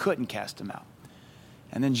out, and they couldn't cast him out.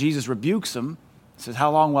 And then Jesus rebukes him, says,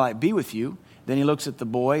 how long will I be with you? Then he looks at the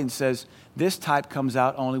boy and says, this type comes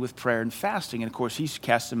out only with prayer and fasting. And of course, he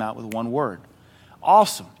casts him out with one word.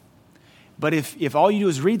 Awesome. But if all you do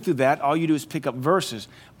is read through that, all you do is pick up verses.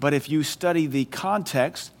 But if you study the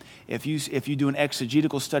context, if you do an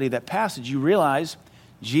exegetical study of that passage, you realize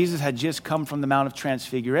Jesus had just come from the Mount of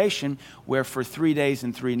Transfiguration, where for 3 days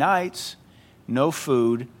and 3 nights, no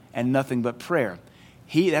food and nothing but prayer.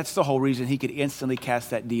 That's the whole reason he could instantly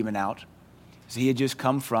cast that demon out. He had just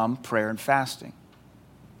come from prayer and fasting.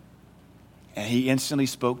 And he instantly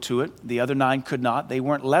spoke to it. The other 9 could not. They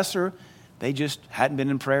weren't lesser. They just hadn't been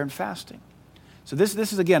in prayer and fasting. So this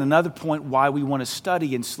is, again, another point why we want to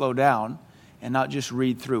study and slow down and not just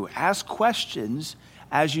read through. Ask questions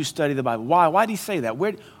as you study the Bible. Why? Why did he say that?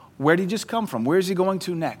 Where did he just come from? Where is he going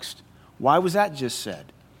to next? Why was that just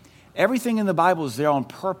said? Everything in the Bible is there on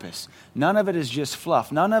purpose. None of it is just fluff.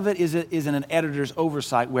 None of it is in an editor's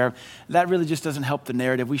oversight where that really just doesn't help the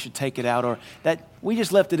narrative. We should take it out, or that we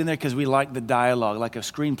just left it in there because we like the dialogue, like a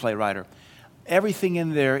screenplay writer. Everything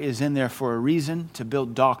in there is in there for a reason, to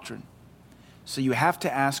build doctrine. So you have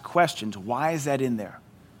to ask questions. Why is that in there?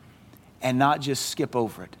 And not just skip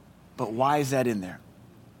over it. But why is that in there?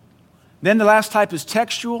 Then the last type is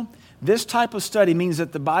textual. This type of study means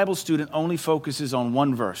that the Bible student only focuses on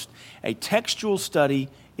one verse. A textual study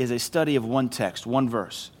is a study of one text, one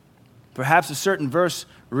verse. Perhaps a certain verse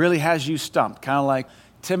really has you stumped, kind of like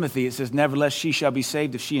Timothy. It says, nevertheless, she shall be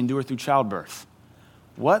saved if she endure through childbirth.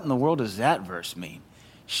 What in the world does that verse mean?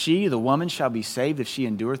 She, the woman, shall be saved if she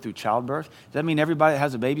endure through childbirth? Does that mean everybody that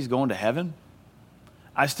has a baby is going to heaven?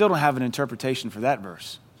 I still don't have an interpretation for that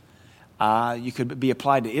verse. You could be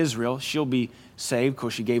applied to Israel. She'll be saved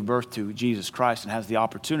because she gave birth to Jesus Christ and has the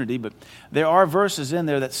opportunity. But there are verses in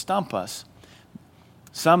there that stump us.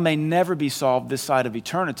 Some may never be solved this side of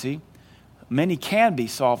eternity. Many can be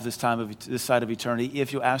solved this side of eternity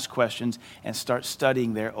if you ask questions and start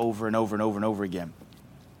studying there over and over and over and over again.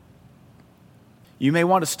 You may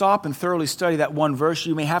want to stop and thoroughly study that one verse.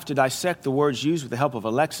 You may have to dissect the words used with the help of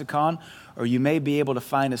a lexicon, or you may be able to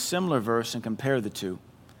find a similar verse and compare the two.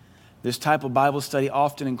 This type of Bible study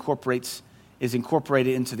often is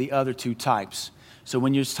incorporated into the other 2 types. So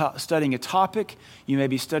when you're studying a topic, you may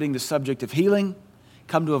be studying the subject of healing,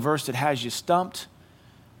 come to a verse that has you stumped,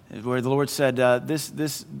 where the Lord said,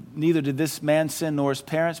 neither did this man sin nor his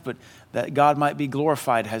parents, but that God might be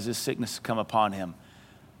glorified has this sickness come upon him.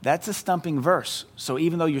 That's a stumping verse. So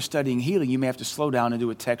even though you're studying healing, you may have to slow down and do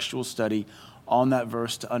a textual study on that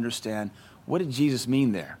verse to understand, what did Jesus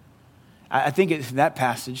mean there? I think in that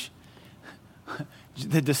passage,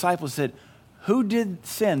 the disciples said, who did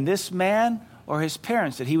sin, this man or his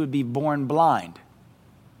parents, that he would be born blind?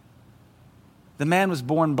 The man was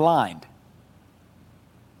born blind.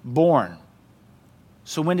 Born.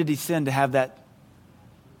 So when did he sin to have that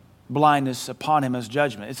blindness upon him as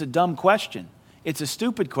judgment? It's a dumb question. It's a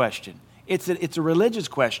stupid question. It's a religious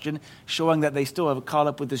question showing that they still have caught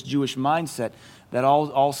up with this Jewish mindset that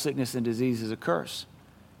all sickness and disease is a curse.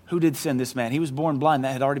 Who did sin? This man. He was born blind.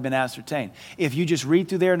 That had already been ascertained. If you just read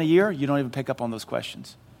through there in a year, you don't even pick up on those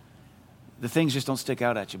questions. The things just don't stick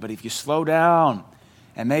out at you. But if you slow down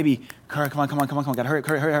and maybe, come on, got to hurry.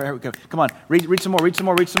 Come on, read some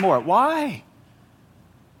more. Why?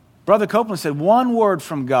 Brother Copeland said, one word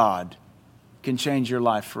from God can change your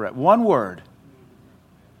life forever. One word.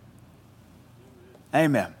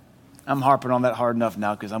 Amen. I'm harping on that hard enough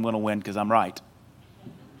now because I'm going to win because I'm right.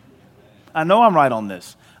 I know I'm right on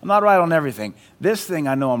this. I'm not right on everything. This thing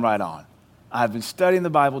I know I'm right on. I've been studying the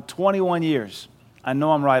Bible 21 years. I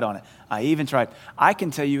know I'm right on it. I even tried. I can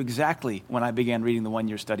tell you exactly when I began reading the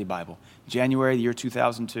one-year study Bible. January of the year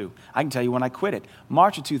 2002. I can tell you when I quit it.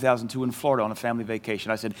 March of 2002 in Florida on a family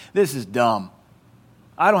vacation. I said, this is dumb.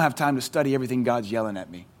 I don't have time to study everything God's yelling at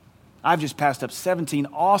me. I've just passed up 17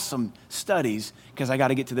 awesome studies because I got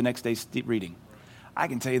to get to the next day's reading. I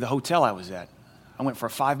can tell you the hotel I was at. I went for a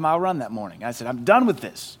 5-mile run that morning. I said, I'm done with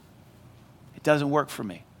this. It doesn't work for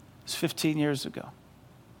me. It's 15 years ago.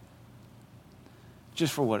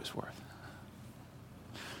 Just for what it's worth.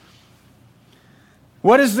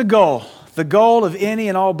 What is the goal? The goal of any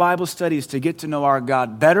and all Bible study is to get to know our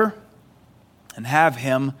God better and have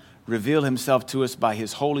Him reveal Himself to us by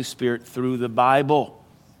His Holy Spirit through the Bible.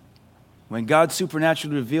 When God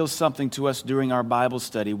supernaturally reveals something to us during our Bible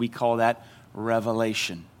study, we call that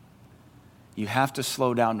revelation. You have to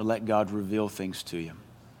slow down to let God reveal things to you.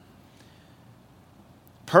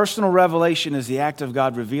 Personal revelation is the act of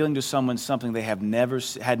God revealing to someone something they had never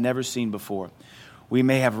seen before. We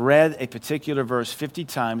may have read a particular verse 50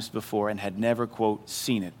 times before and had never, quote,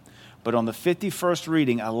 seen it. But on the 51st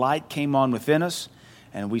reading, a light came on within us,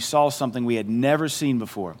 and we saw something we had never seen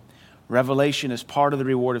before. Revelation is part of the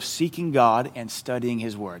reward of seeking God and studying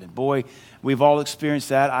His Word. And boy, we've all experienced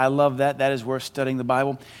that. I love that. That is worth studying the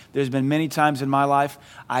Bible. There's been many times in my life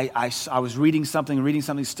I was reading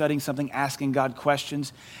something, studying something, asking God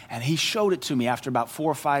questions, and He showed it to me after about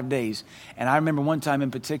 4 or 5 days. And I remember one time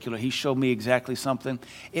in particular, He showed me exactly something.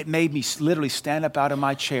 It made me literally stand up out of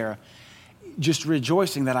my chair, just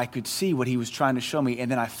rejoicing that I could see what He was trying to show me.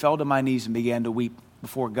 And then I fell to my knees and began to weep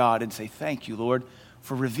before God and say, thank you, Lord,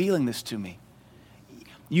 for revealing this to me.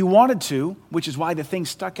 You wanted to, which is why the thing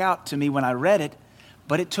stuck out to me when I read it,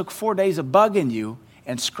 but it took 4 days of bugging you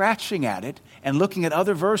and scratching at it and looking at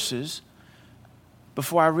other verses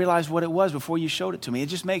before I realized what it was, before you showed it to me. It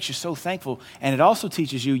just makes you so thankful, and it also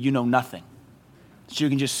teaches you know nothing. So you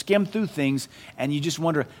can just skim through things, and you just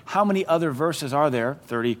wonder how many other verses are there,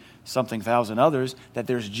 30-something thousand others, that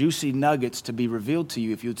there's juicy nuggets to be revealed to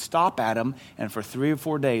you if you'd stop at them and for 3 or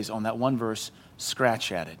 4 days on that one verse,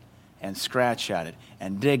 scratch at it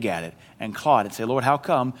and dig at it and claw it and say, Lord, how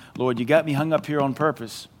come? Lord, you got me hung up here on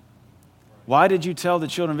purpose. Why did you tell the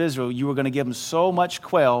children of Israel you were going to give them so much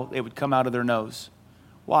quail it would come out of their nose?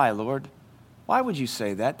 Why, Lord? Why would you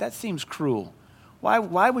say that? That seems cruel.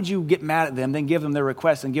 Why would you get mad at them, then give them their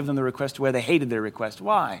request and give them the request to where they hated their request?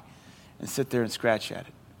 Why? And sit there and scratch at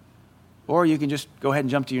it. Or you can just go ahead and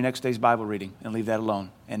jump to your next day's Bible reading and leave that alone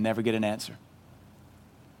and never get an answer.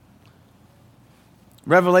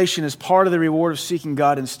 Revelation is part of the reward of seeking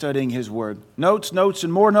God and studying His Word. Notes,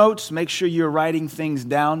 and more notes. Make sure you're writing things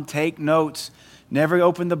down. Take notes. Never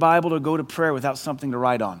open the Bible or go to prayer without something to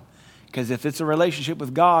write on. Because if it's a relationship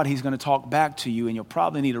with God, He's going to talk back to you, and you'll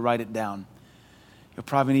probably need to write it down. You'll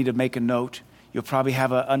probably need to make a note. You'll probably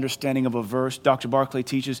have an understanding of a verse. Dr. Barclay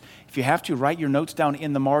teaches, if you have to, write your notes down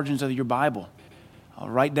in the margins of your Bible.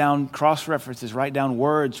 Write down cross-references, write down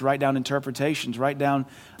words, write down interpretations, write down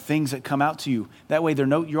things that come out to you. That way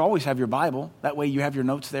you always have your Bible. That way you have your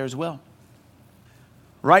notes there as well.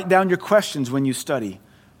 Write down your questions when you study.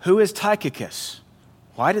 Who is Tychicus?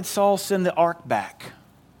 Why did Saul send the ark back?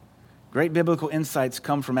 Great biblical insights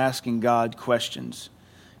come from asking God questions.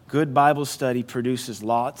 Good Bible study produces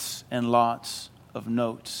lots and lots of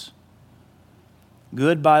notes.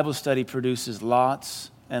 Good Bible study produces lots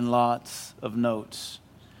and lots of notes.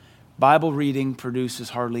 Bible reading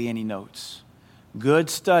produces hardly any notes. Good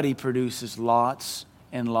study produces lots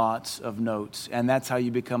and lots of notes. And that's how you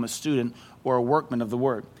become a student or a workman of the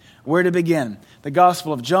Word. Where to begin? The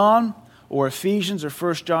Gospel of John or Ephesians or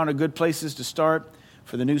 1 John are good places to start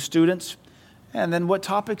for the new students. And then what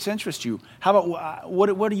topics interest you? How about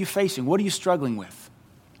what are you facing? What are you struggling with?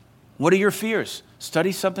 What are your fears?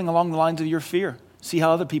 Study something along the lines of your fear. See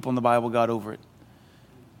how other people in the Bible got over it.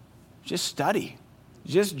 Just study.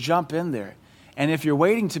 Just jump in there. And if you're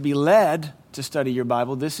waiting to be led to study your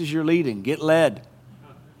Bible, this is your leading. Get led.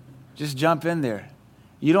 Just jump in there.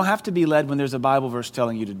 You don't have to be led when there's a Bible verse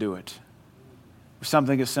telling you to do it. Or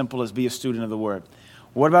something as simple as be a student of the Word.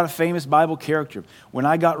 What about a famous Bible character? When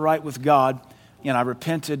I got right with God, I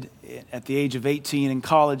repented at the age of 18 in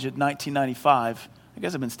college at 1995. I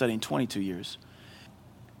guess I've been studying 22 years.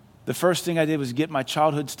 The first thing I did was get my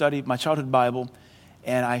childhood Bible,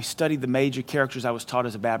 and I studied the major characters I was taught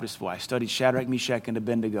as a Baptist boy. I studied Shadrach, Meshach, and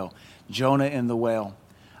Abednego, Jonah and the whale.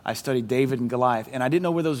 I studied David and Goliath, and I didn't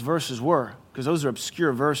know where those verses were because those are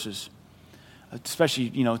obscure verses, especially,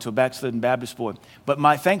 to a backslidden Baptist boy. But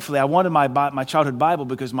thankfully, I wanted my childhood Bible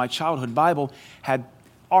because my childhood Bible had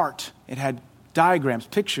art. It had diagrams,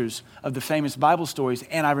 pictures of the famous Bible stories,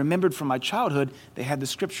 and I remembered from my childhood they had the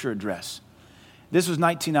scripture address. This was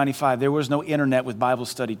 1995. There was no internet with Bible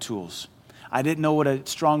study tools. I didn't know what a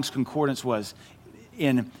Strong's Concordance was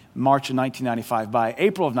in March of 1995. By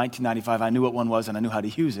April of 1995, I knew what one was and I knew how to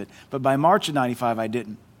use it. But by March of 95, I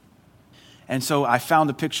didn't. And so I found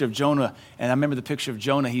the picture of Jonah, and I remember the picture of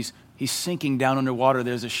Jonah. He's sinking down underwater.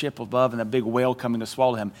 There's a ship above and a big whale coming to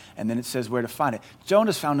swallow him. And then it says where to find it.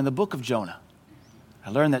 Jonah's found in the book of Jonah. I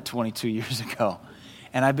learned that 22 years ago.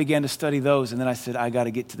 And I began to study those. And then I said, I got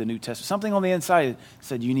to get to the New Testament. Something on the inside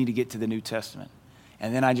said, you need to get to the New Testament.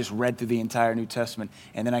 And then I just read through the entire New Testament.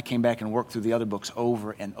 And then I came back and worked through the other books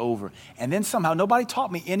over and over. And then somehow, nobody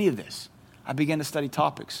taught me any of this. I began to study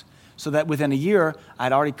topics. So that within a year,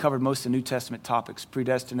 I'd already covered most of the New Testament topics.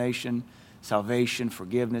 Predestination, salvation,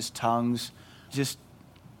 forgiveness, tongues. Just,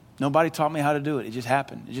 nobody taught me how to do it. It just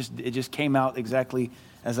happened. It just came out exactly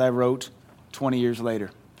as I wrote 20 years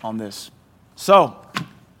later on this. So,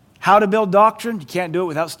 how to build doctrine? You can't do it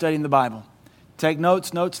without studying the Bible. Take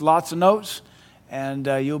notes, lots of notes. And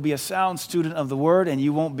you'll be a sound student of the Word, and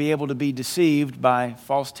you won't be able to be deceived by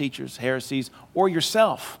false teachers, heresies, or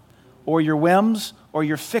yourself, or your whims, or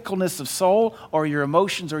your fickleness of soul, or your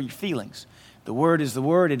emotions, or your feelings. The Word is the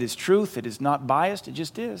Word. It is truth. It is not biased. It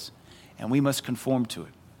just is. And we must conform to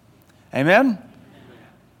it. Amen?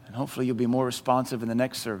 And hopefully you'll be more responsive in the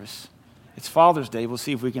next service. It's Father's Day. We'll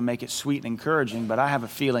see if we can make it sweet and encouraging, but I have a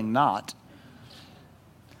feeling not.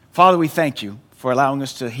 Father, we thank you for allowing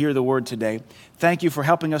us to hear the Word today. Thank you for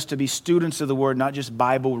helping us to be students of the Word, not just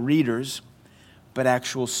Bible readers, but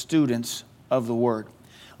actual students of the Word.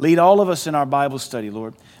 Lead all of us in our Bible study,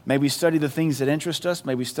 Lord. May we study the things that interest us.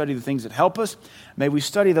 May we study the things that help us. May we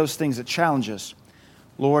study those things that challenge us.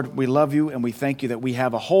 Lord, we love you and we thank you that we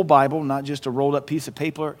have a whole Bible, not just a rolled up piece of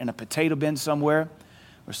paper in a potato bin somewhere,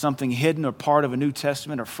 or something hidden or part of a New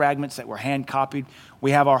Testament or fragments that were hand copied.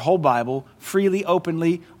 We have our whole Bible freely,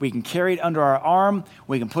 openly. We can carry it under our arm.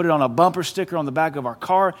 We can put it on a bumper sticker on the back of our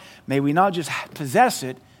car. May we not just possess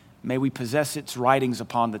it, may we possess its writings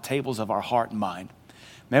upon the tables of our heart and mind.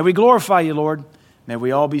 May we glorify you, Lord. May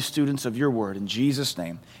we all be students of your word. In Jesus'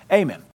 name, amen.